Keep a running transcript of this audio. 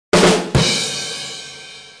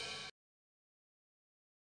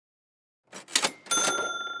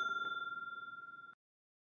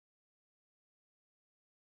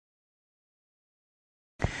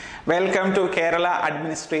Welcome to Kerala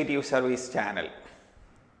Administrative Service channel.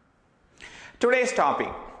 Today's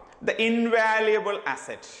topic, the invaluable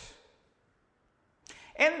asset.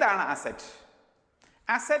 എന്താണ് asset?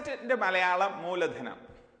 അസറ്റിന്റെ Malayalam മൂലധനം,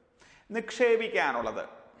 നിക്ഷേപിക്കാനുള്ളത്,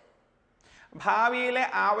 ഭാവിയിലെ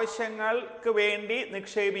ആവശ്യങ്ങൾക്ക് വേണ്ടി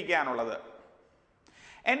നിക്ഷേപിക്കാനുള്ളത്.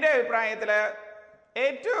 എൻ്റെ അഭിപ്രായത്തിൽ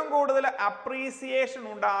ഏറ്റവും കൂടുതൽ അപ്രീസിയേഷൻ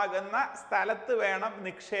ഉണ്ടാകുന്ന സ്ഥലത്ത് വേണം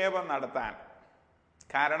നിക്ഷേപം നടത്താൻ.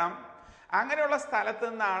 കാരണം അങ്ങനെയുള്ള സ്ഥലത്ത്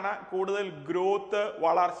നിന്നാണ് കൂടുതൽ ഗ്രോത്ത്,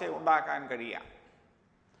 വളർച്ച ഉണ്ടാക്കാൻ കഴിയുക.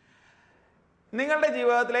 നിങ്ങളുടെ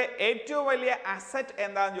ജീവിതത്തിലെ ഏറ്റവും വലിയ അസറ്റ്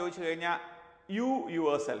എന്താണെന്ന് ചോദിച്ചു കഴിഞ്ഞാൽ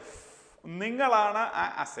യുവർ സെൽഫ്, നിങ്ങളാണ് ആ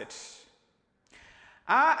അസറ്റ്.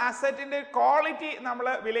 ആ അസറ്റിന്റെ ക്വാളിറ്റി നമ്മൾ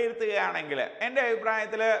വിലയിരുത്തുകയാണെങ്കിൽ എൻ്റെ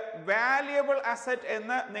അഭിപ്രായത്തിൽ വാല്യുബിൾ അസറ്റ്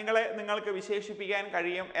എന്ന് നിങ്ങൾക്ക് വിശേഷിപ്പിക്കാൻ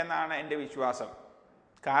കഴിയും എന്നാണ് എൻ്റെ വിശ്വാസം.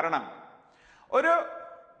 കാരണം ഒരു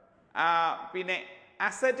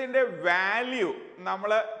അസറ്റിന്റെ വാല്യൂ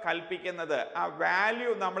നമ്മൾ കൽപ്പിക്കുന്നത്, ആ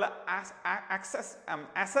വാല്യൂ നമ്മൾ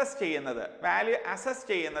അസസ് ചെയ്യുന്നത്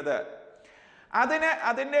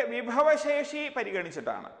അതിന്റെ വിഭവശേഷി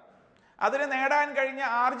പരിഗണിച്ചിട്ടാണ്. അതിന് നേടാൻ കഴിഞ്ഞ,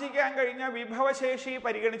 ആർജിക്കാൻ കഴിഞ്ഞ വിഭവശേഷി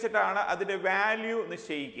പരിഗണിച്ചിട്ടാണ് അതിന്റെ വാല്യൂ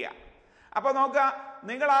നിശ്ചയിക്കുക. അപ്പൊ നോക്കുക,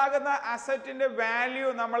 നിങ്ങളാകുന്ന അസറ്റിന്റെ വാല്യൂ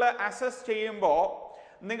നമ്മൾ അസസ് ചെയ്യുമ്പോൾ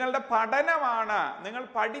നിങ്ങളുടെ പഠനമാണ്, നിങ്ങൾ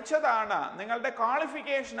പഠിച്ചതാണ്, നിങ്ങളുടെ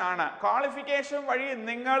ക്വാളിഫിക്കേഷൻ ആണ്. ക്വാളിഫിക്കേഷൻ വഴി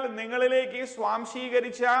നിങ്ങളിലേക്ക്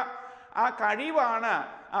സ്വാംശീകരിച്ച ആ കഴിവാണ്,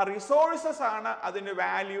 ആ റിസോഴ്സസ് ആണ് അതിന്റെ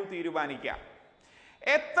വാല്യൂ തീരുമാനിക്കുക.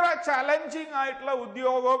 എത്ര ചലഞ്ചിങ് ആയിട്ടുള്ള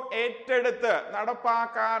ഉദ്യോഗം ഏറ്റെടുത്ത്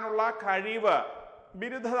നടപ്പാക്കാനുള്ള കഴിവ്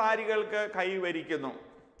ബിരുദധാരികൾക്ക് കൈവരിക്കുന്നു,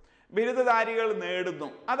 ബിരുദധാരികൾ നേടുന്നു.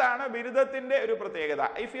 അതാണ് ബിരുദത്തിന്റെ ഒരു പ്രത്യേകത.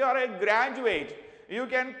 If you are A graduate, you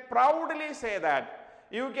can proudly say that,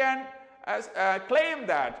 you can claim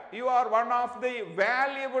that you are one of the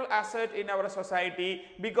valuable asset in our society,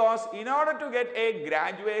 because in order to get a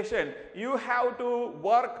graduation you have to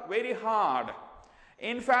work very hard.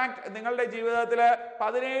 In fact, നിങ്ങളുടെ ജീവിതത്തിൽ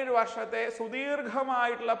 17 വർഷത്തെ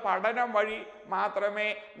സുദീർഘമായിട്ടുള്ള പഠനം വഴി മാത്രമേ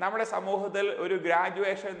നമ്മുടെ സമൂഹത്തിൽ ഒരു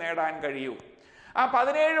graduation നേടാൻ കഴിയൂ. ആ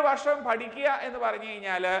 17 വർഷം പഠിക്കുക എന്ന് പറഞ്ഞു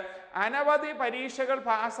കഴിഞ്ഞാൽ അനവധി പരീക്ഷകൾ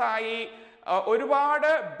പാസ്സായി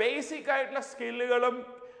ഒരുപാട് ബേസിക് ആയിട്ടുള്ള സ്കില്ലുകളും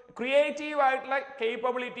ക്രിയേറ്റീവ് ആയിട്ടുള്ള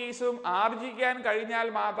കേപ്പബിലിറ്റീസും ആർജിക്കാൻ കഴിഞ്ഞാൽ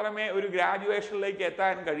മാത്രമേ ഒരു ഗ്രാജുവേഷനിലേക്ക്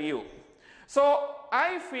എത്താൻ കഴിയൂ. So I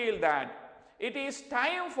feel that it is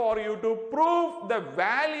time for you to prove the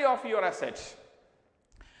value of your assets.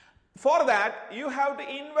 For that you have to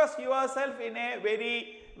invest yourself in a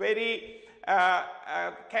very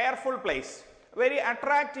careful place, very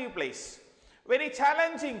attractive place, very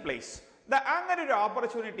challenging place. അങ്ങനെ ഒരു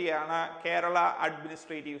ഓപ്പർച്യൂണിറ്റിയാണ് Kerala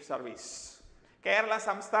administrative service. Kerala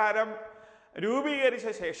സംസ്ഥാനം രൂപീകരിച്ച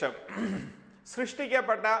ശേഷം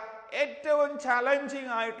സൃഷ്ടിക്കപ്പെട്ട ഏറ്റവും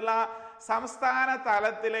challenging ആയിട്ടുള്ള സംസ്ഥാന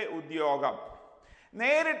തലത്തിലെ ഉദ്യോഗം.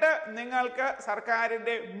 നേരിട്ട് നിങ്ങൾക്ക്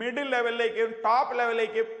സർക്കാരിന്റെ മിഡിൽ ലെവലിലേക്കും ടോപ്പ്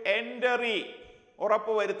ലെവലിലേക്കും എൻട്രി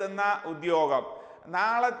ഉറപ്പുവരുത്തുന്ന ഉദ്യോഗം.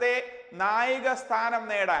 നാളത്തെ നായിക സ്ഥാനം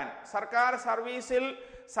നേടാൻ, സർക്കാർ സർവീസിൽ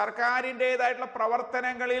സർക്കാരിൻ്റെതായിട്ടുള്ള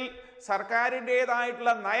പ്രവർത്തനങ്ങളിൽ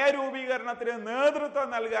സർക്കാരിൻ്റെതായിട്ടുള്ള നയരൂപീകരണത്തിന് നേതൃത്വം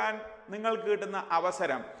നൽകാൻ നിങ്ങൾക്ക് കിട്ടുന്ന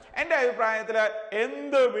അവസരം, എൻ്റെ അഭിപ്രായത്തിൽ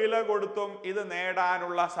എന്ത് വില കൊടുത്തും ഇത്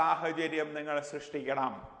നേടാനുള്ള സാഹചര്യം നിങ്ങൾ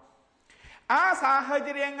സൃഷ്ടിക്കണം. ആ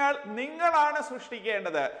സാഹചര്യങ്ങൾ നിങ്ങളാണ്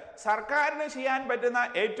സൃഷ്ടിക്കേണ്ടത്. സർക്കാരിന് ചെയ്യാൻ പറ്റുന്ന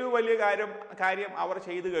ഏറ്റവും വലിയ കാര്യം അവർ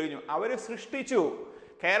ചെയ്തു കഴിഞ്ഞു, അവർ സൃഷ്ടിച്ചു.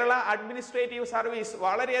 കേരള അഡ്മിനിസ്ട്രേറ്റീവ് സർവീസ്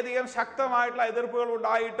വളരെയധികം ശക്തമായിട്ടുള്ള എതിർപ്പുകൾ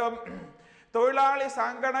ഉണ്ടായിട്ടും തൊഴിലാളി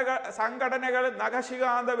സംഘടനകൾ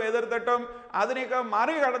നഖശികാന്തം എതിർത്തിട്ടും അതിനൊക്കെ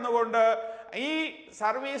മറികടന്നുകൊണ്ട് ഈ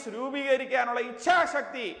സർവീസ് രൂപീകരിക്കാനുള്ള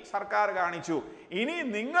ഇച്ഛാശക്തി സർക്കാർ കാണിച്ചു. ഇനി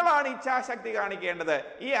നിങ്ങളാണ് ഇച്ഛാശക്തി കാണിക്കേണ്ടത്.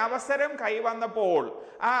 ഈ അവസരം കൈവന്നപ്പോൾ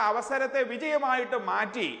ആ അവസരത്തെ വിജയമായിട്ട്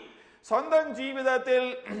മാറ്റി സ്വന്തം ജീവിതത്തിൽ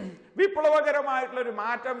വിപ്ലവകരമായിട്ടുള്ള ഒരു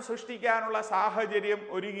മാറ്റം സൃഷ്ടിക്കാനുള്ള സാഹചര്യം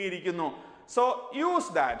ഒരുങ്ങിയിരിക്കുന്നു. So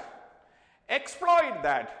use that, exploit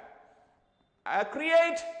that,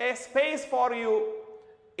 create a space for you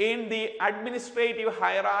in the administrative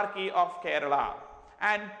hierarchy of Kerala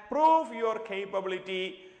and prove your capability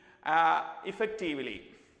effectively.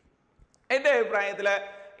 എൻ്റെ അഭിപ്രായത്തിൽ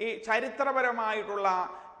ഈ ചരിത്രപരമായിട്ടുള്ള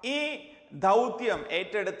ഈ ദൗത്യം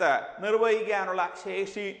ഏറ്റെടുത്ത് നിർവഹിക്കാനുള്ള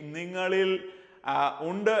ശേഷി നിങ്ങളിൽ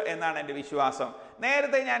ഉണ്ട് എന്നാണ് എൻ്റെ വിശ്വാസം.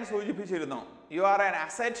 നേരത്തെ ഞാൻ സൂചിപ്പിച്ചിരുന്നു, you are an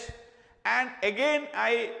asset. And again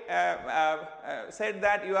I said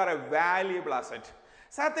that you are a valuable asset.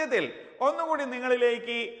 സത്യത്തിൽ ഒന്നുകൂടി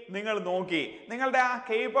നിങ്ങളിലേക്ക് നിങ്ങൾ നോക്കി, നിങ്ങളുടെ ആ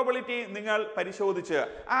കേപ്പബിലിറ്റി നിങ്ങൾ പരിശോധിച്ച്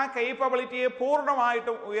ആ കേപ്പബിലിറ്റിയെ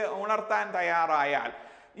പൂർണ്ണമായിട്ടും ഉണർത്താൻ തയ്യാറായാൽ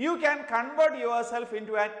you can convert yourself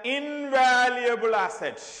into an invaluable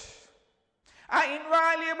asset. ആ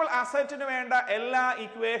ഇൻവാല്യുബിൾ അസറ്റിന് വേണ്ട എല്ലാ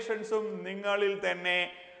ഇക്വേഷൻസും നിങ്ങളിൽ തന്നെ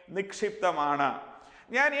നിക്ഷിപ്തമാണ്.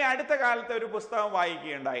 ഞാൻ ഈ അടുത്ത കാലത്ത് ഒരു പുസ്തകം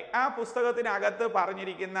വായിക്കുകയുണ്ടായി. ആ പുസ്തകത്തിനകത്ത്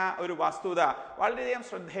പറഞ്ഞിരിക്കുന്ന ഒരു വസ്തുത വളരെയധികം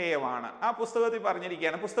ശ്രദ്ധേയമാണ്. ആ പുസ്തകത്തിൽ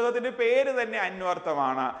പറഞ്ഞിരിക്കുകയാണ്, പുസ്തകത്തിന്റെ പേര് തന്നെ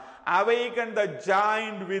അന്വർത്ഥമാണ്, awaken the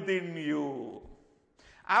giant within you.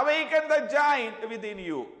 Awaken the giant within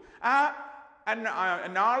you. ആ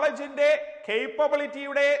നോളജിന്റെ,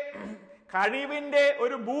 കേപ്പബിലിറ്റിയുടെ, കഴിവിന്റെ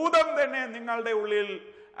ഒരു ഭൂതം തന്നെ നിങ്ങളുടെ ഉള്ളിൽ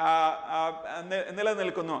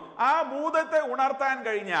നിലനിൽക്കുന്നു. ആ ഭൂതത്തെ ഉണർത്താൻ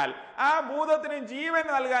കഴിഞ്ഞാൽ, ആ ഭൂതത്തിന് ജീവൻ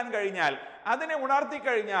നൽകാൻ കഴിഞ്ഞാൽ, അതിനെ ഉണർത്തി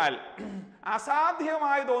കഴിഞ്ഞാൽ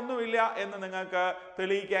അസാധ്യമായതൊന്നുമില്ല എന്ന് നിങ്ങൾക്ക്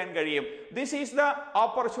തെളിയിക്കാൻ കഴിയും. This is the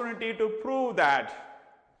opportunity to prove that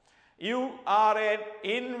you are N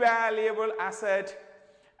invaluable asset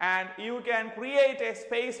and you can create a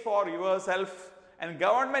space for yourself, and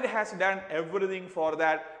government has done everything for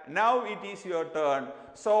that. Now it is your turn.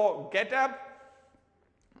 So get up,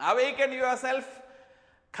 awaken yourself,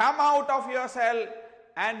 come out of your cell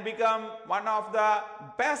and become one of the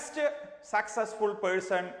best successful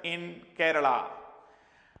person in Kerala.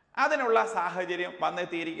 അതിനുള്ള സാഹചര്യം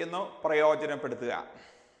വന്നെത്തിയിരിക്കുന്നു, പ്രയോജനപ്പെടുത്തുക.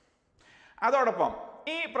 അതോടൊപ്പം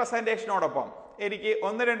ഈ പ്രസന്റേഷനോടൊപ്പം എനിക്ക്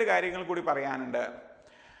ഒന്ന് രണ്ട് കാര്യങ്ങൾ കൂടി പറയാനുണ്ട്.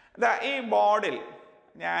 ഈ ബോർഡിൽ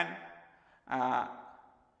ഞാൻ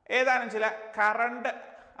ഏതാനും ചില കറണ്ട്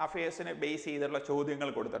അഫയേഴ്സിനെ ബേസ് ചെയ്തിട്ടുള്ള ചോദ്യങ്ങൾ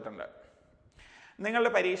കൊടുത്തിട്ടുണ്ട്.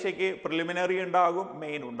 നിങ്ങളുടെ പരീക്ഷയ്ക്ക് പ്രിലിമിനറി ഉണ്ടാകും,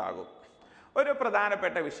 മെയിൻ ഉണ്ടാകും. ഒരു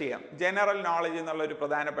പ്രധാനപ്പെട്ട വിഷയം, ജനറൽ നോളജ് എന്നുള്ള ഒരു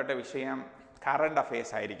പ്രധാനപ്പെട്ട വിഷയം കറണ്ട്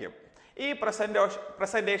അഫയേഴ്സ് ആയിരിക്കും. ഈ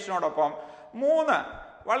പ്രസന്റേഷനോടൊപ്പം 3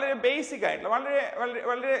 വളരെ ബേസിക് ആയിട്ടുള്ള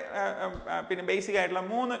പിന്നെ ബേസിക് ആയിട്ടുള്ള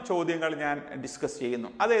 3 ചോദ്യങ്ങൾ ഞാൻ ഡിസ്കസ് ചെയ്യുന്നു.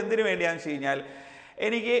 അത് എന്തിനു വേണ്ടിയാണെന്ന് വെച്ച് കഴിഞ്ഞാൽ,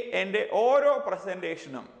 എനിക്ക് എൻ്റെ ഓരോ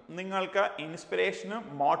പ്രസൻറ്റേഷനും നിങ്ങൾക്ക് ഇൻസ്പിറേഷനും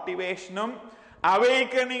മോട്ടിവേഷനും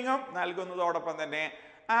അവേക്കണിങ്ങും നൽകുന്നതോടൊപ്പം തന്നെ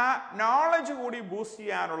ആ നോളജ് കൂടി ബൂസ്റ്റ്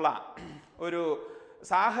ചെയ്യാനുള്ള ഒരു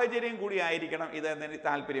സാഹചര്യം കൂടി ആയിരിക്കണം ഇതെന്ന് എനിക്ക്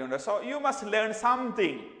താല്പര്യമുണ്ട്. So you must learn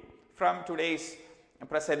something from today's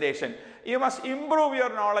presentation. You must improve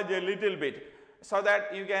your knowledge a little bit so that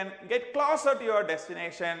you can get closer to your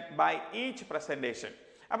destination by each presentation.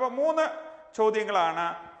 അപ്പോൾ 3 ചോദ്യങ്ങളാണ്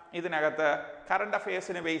ഇതിനകത്ത്, കറണ്ട്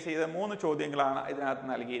അഫയേഴ്സിനെ ബേസ് ചെയ്ത് 3 ചോദ്യങ്ങളാണ് ഇതിനകത്ത്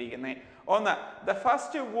നൽകിയിരിക്കുന്നത്. ഒന്ന്, the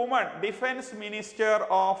first woman defence minister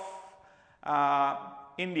of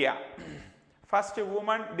India. First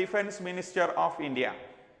woman defence minister of India.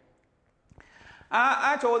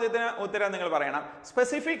 ആ ചോദ്യത്തിന് ഉത്തരം നിങ്ങൾ പറയണം.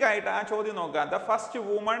 സ്പെസിഫിക് ആയിട്ട് ആ ചോദ്യം നോക്കുക, the first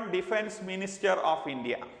woman defence minister of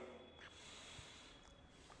India.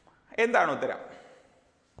 എന്താണ് ഉത്തരം?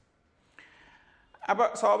 അപ്പൊ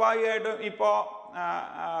സ്വാഭാവികമായിട്ടും ഇപ്പോ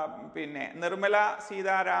പിന്നെ നിർമ്മല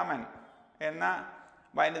സീതാരാമൻ എന്ന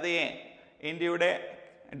വനിതയെ ഇന്ത്യയുടെ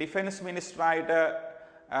ഡിഫൻസ് മിനിസ്റ്ററായിട്ട്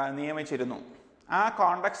നിയമിച്ചിരുന്നു. ആ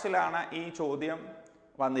കോണ്ടെക്സ്റ്റിലാണ് ഈ ചോദ്യം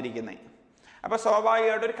വന്നിരിക്കുന്നത്. അപ്പോൾ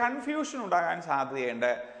സ്വാഭാവികമായിട്ട് ഒരു കൺഫ്യൂഷൻ ഉണ്ടാകാൻ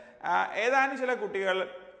സാധ്യതയുണ്ട്. ഏതാനും ചില കുട്ടികൾ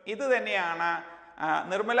ഇത് തന്നെയാണ്,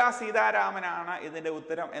 നിർമ്മല സീതാരാമനാണ് ഇതിൻ്റെ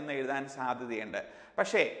ഉത്തരം എന്ന് എഴുതാൻ സാധ്യതയുണ്ട്.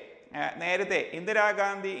 പക്ഷേ നേരത്തെ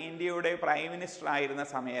ഇന്ദിരാഗാന്ധി ഇന്ത്യയുടെ പ്രൈം മിനിസ്റ്റർ ആയിരുന്ന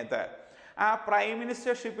സമയത്ത് ആ പ്രൈം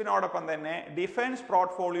മിനിസ്റ്റർഷിപ്പിനോടൊപ്പം തന്നെ ഡിഫൻസ്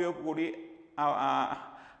പോർട്ട്ഫോളിയോ കൂടി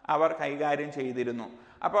അവർ കൈകാര്യം ചെയ്തിരുന്നു.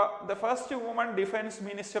 അപ്പോൾ the first woman defence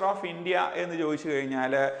minister of India എന്ന് ചോദിച്ചു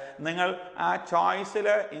കഴിഞ്ഞാൽ നിങ്ങൾ ആ ചോയ്സിൽ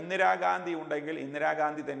ഇന്ദിരാഗാന്ധി ഉണ്ടെങ്കിൽ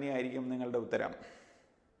ഇന്ദിരാഗാന്ധി തന്നെയായിരിക്കും നിങ്ങളുടെ ഉത്തരം.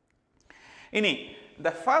 ഇനി the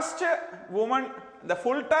first woman, the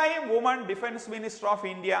full time woman defence minister of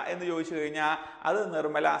India എന്ന് ചോദിച്ചു കഴിഞ്ഞാൽ അത്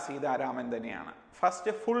നിർമ്മല സീതാരാമൻ തന്നെയാണ്.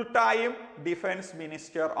 First full time defence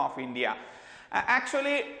minister of India.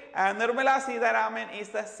 Actually Nirmala Sitharaman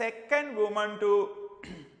is the second woman to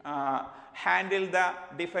handle the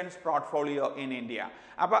defence portfolio in India.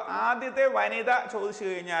 അപ്പൊ ആദ്യത്തെ വനിത ചോദിച്ചു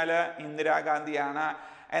കഴിഞ്ഞാൽ ഇന്ദിരാഗാന്ധിയാണ്.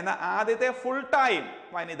 എന്നാൽ ആദ്യത്തെ ഫുൾ ടൈം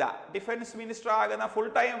വനിത, ഡിഫൻസ് മിനിസ്റ്റർ ആകുന്ന ഫുൾ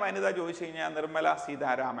ടൈം വനിത ചോദിച്ചു കഴിഞ്ഞാൽ നിർമ്മല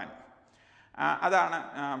സീതാരാമൻ. അതാണ്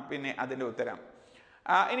പിന്നെ അതിൻ്റെ ഉത്തരം.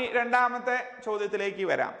 ഇനി രണ്ടാമത്തെ ചോദ്യത്തിലേക്ക്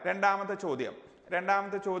വരാം. രണ്ടാമത്തെ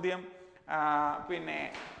ചോദ്യം പിന്നെ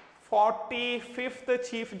 45th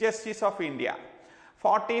chief justice of India.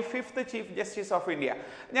 45th chief justice of India.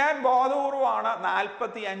 ഞാൻ ബോധപൂർവമാണ്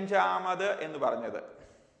 45ാമത് എന്ന് പറഞ്ഞത്.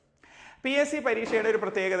 PSC പരീക്ഷയുടെ ഒരു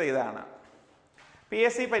പ്രത്യേകത ഇതാണ്.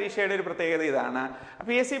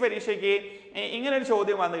 PSC പരീക്ഷയ്ക്ക് ഇങ്ങനൊരു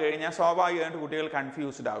ചോദ്യം വന്നു കഴിഞ്ഞാൽ സ്വാഭാവികമായിട്ട് കുട്ടികൾ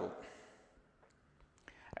കൺഫ്യൂസ്ഡ് ആകും.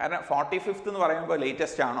 കാരണം 45th എന്ന് പറയുമ്പോൾ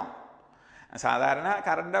ലേറ്റസ്റ്റ് ആണോ? സാധാരണ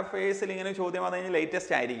കറണ്ട് അഫയേഴ്സിൽ ഇങ്ങനെ ചോദ്യം വന്നു കഴിഞ്ഞാൽ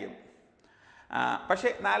ലേറ്റസ്റ്റ് ആയിരിക്കും. പക്ഷേ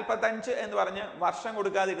 45 എന്ന് പറഞ്ഞ് വർഷം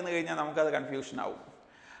കൊടുക്കാതിരുന്നു കഴിഞ്ഞാൽ നമുക്കത് കൺഫ്യൂഷൻ ആവും.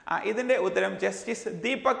 ഇതിൻ്റെ ഉത്തരം ജസ്റ്റിസ്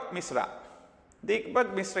ദീപക്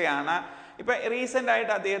മിശ്രയാണ് ഇപ്പം റീസെൻ്റ്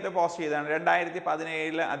ആയിട്ട് അദ്ദേഹത്തെ പോസ്റ്റ് ചെയ്തതാണ്.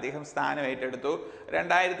 2017 അദ്ദേഹം സ്ഥാനം ഏറ്റെടുത്തു.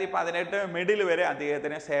 2018 മിഡിൽ വരെ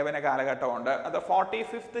അദ്ദേഹത്തിന് സേവന കാലഘട്ടമുണ്ട്. അത്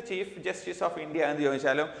 45th chief justice of India എന്ന്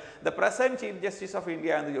ചോദിച്ചാലും the present chief justice of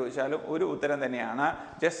India എന്ന് ചോദിച്ചാലും ഒരു ഉത്തരം തന്നെയാണ്,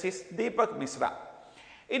 ജസ്റ്റിസ് ദീപക് മിശ്ര.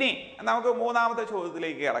 ഇനി നമുക്ക് മൂന്നാമത്തെ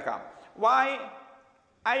ചോദ്യത്തിലേക്ക് കിടക്കാം. Y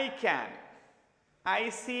ICAN,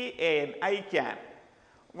 ICAN, ICAN.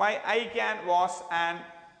 Why ICAN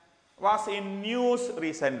was in news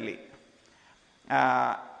recently?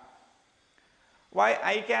 Why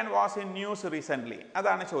ICAN was in news recently?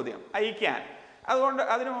 അതാണ് ചോദ്യം. ICAN. അതുകൊണ്ട്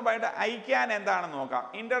അതിനു മുമ്പായിട്ട് ICAN എന്താണെന്ന് നോക്കാം.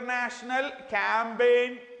 International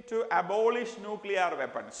campaign to abolish nuclear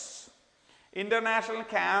weapons. International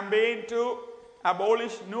campaign to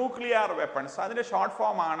abolish nuclear weapons, അതിന്റെ ഷോർട്ട്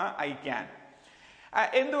ഫോം ആണ് ICAN.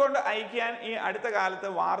 എന്തുകൊണ്ട് ICAN ഈ അടുത്ത കാലത്ത്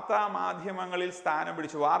വാർത്താ മാധ്യമങ്ങളിൽ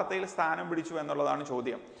വാർത്തയിൽ സ്ഥാനം പിടിച്ചു എന്നുള്ളതാണ്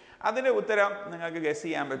ചോദ്യം. അതിൻ്റെ ഉത്തരം നിങ്ങൾക്ക് ഗസ്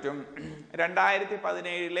ചെയ്യാൻ പറ്റും.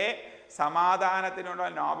 2017 സമാധാനത്തിനുള്ള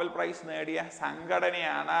നോബൽ പ്രൈസ് നേടിയ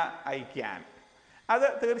സംഘടനയാണ് ICAN. അത്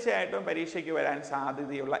തീർച്ചയായിട്ടും പരീക്ഷയ്ക്ക് വരാൻ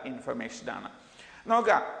സാധ്യതയുള്ള ഇൻഫർമേഷനാണ്.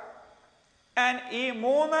 നോക്കാം, ഈ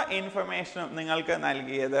 3 ഇൻഫർമേഷനും നിങ്ങൾക്ക്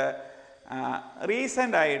നൽകിയത്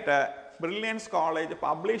റീസെൻ്റ് ആയിട്ട് ബ്രില്യൻസ് കോളേജ്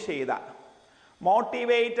പബ്ലിഷ് ചെയ്ത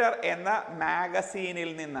മോട്ടിവേറ്റർ എന്ന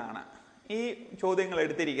മാഗസീനിൽ നിന്നാണ്. ഈ ചോദ്യങ്ങൾ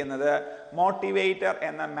എടുത്തിരിക്കുന്നത് മോട്ടിവേറ്റർ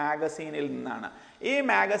എന്ന മാഗസീനിൽ നിന്നാണ്. ഈ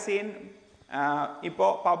മാഗസീൻ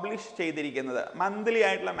ഇപ്പോൾ പബ്ലിഷ് ചെയ്തിരിക്കുന്നത് മന്ത്ലി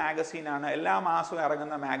ആയിട്ടുള്ള മാഗസീനാണ്, എല്ലാ മാസവും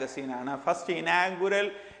ഇറങ്ങുന്ന മാഗസീനാണ്. ഫസ്റ്റ് ഇനാഗുറൽ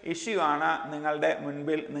ഇഷ്യൂ ആണ് നിങ്ങളുടെ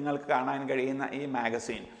മുൻപിൽ നിങ്ങൾക്ക് കാണാൻ കഴിയുന്ന ഈ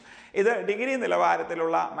മാഗസീൻ. ഇത് ഡിഗ്രി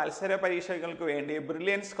നിലവാരത്തിലുള്ള മത്സര പരീക്ഷകൾക്ക് വേണ്ടി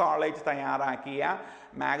ബ്രില്യൻസ് കോളേജ് തയ്യാറാക്കിയ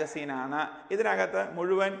മാഗസീനാണ്. ഇതിനകത്ത്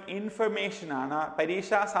മുഴുവൻ ഇൻഫർമേഷനാണ്,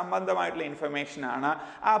 പരീക്ഷാ സംബന്ധമായിട്ടുള്ള ഇൻഫർമേഷനാണ്.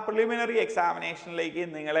 ആ പ്രിലിമിനറി എക്സാമിനേഷനിലേക്ക്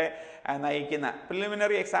നിങ്ങളെ നയിക്കുന്ന,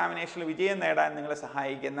 പ്രിലിമിനറി എക്സാമിനേഷനിൽ വിജയം നേടാൻ നിങ്ങളെ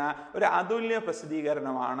സഹായിക്കുന്ന ഒരു അതുല്യ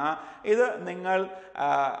പ്രസിദ്ധീകരണമാണ് ഇത്. നിങ്ങൾ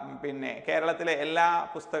കേരളത്തിലെ എല്ലാ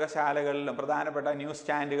പുസ്തകശാലകളിലും പ്രധാനപ്പെട്ട ന്യൂസ്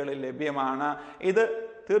സ്റ്റാൻഡുകളിൽ ലഭ്യമാണ്. ഇത്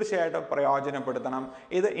തീർച്ചയായിട്ടും പ്രയോജനപ്പെടുത്തണം.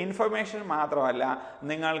 ഇത് ഇൻഫർമേഷൻ മാത്രമല്ല,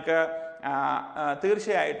 നിങ്ങൾക്ക്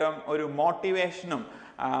തീർച്ചയായിട്ടും ഒരു മോട്ടിവേഷനും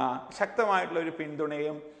ശക്തമായിട്ടുള്ള ഒരു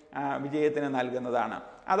പിന്തുണയും വിജയത്തിന് നൽകുന്നതാണ്.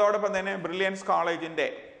 അതോടൊപ്പം തന്നെ ബ്രില്യൻസ് കോളേജിൻ്റെ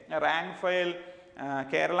rank file,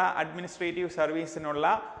 Kerala administrative സർവീസിനുള്ള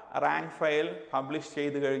rank file publish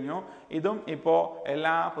ചെയ്തു കഴിഞ്ഞു. ഇതും ഇപ്പോൾ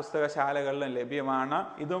എല്ലാ പുസ്തകശാലകളിലും ലഭ്യമാണ്.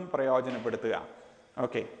 ഇതും പ്രയോജനപ്പെടുത്തുക.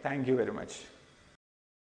 Okay, thank you very much.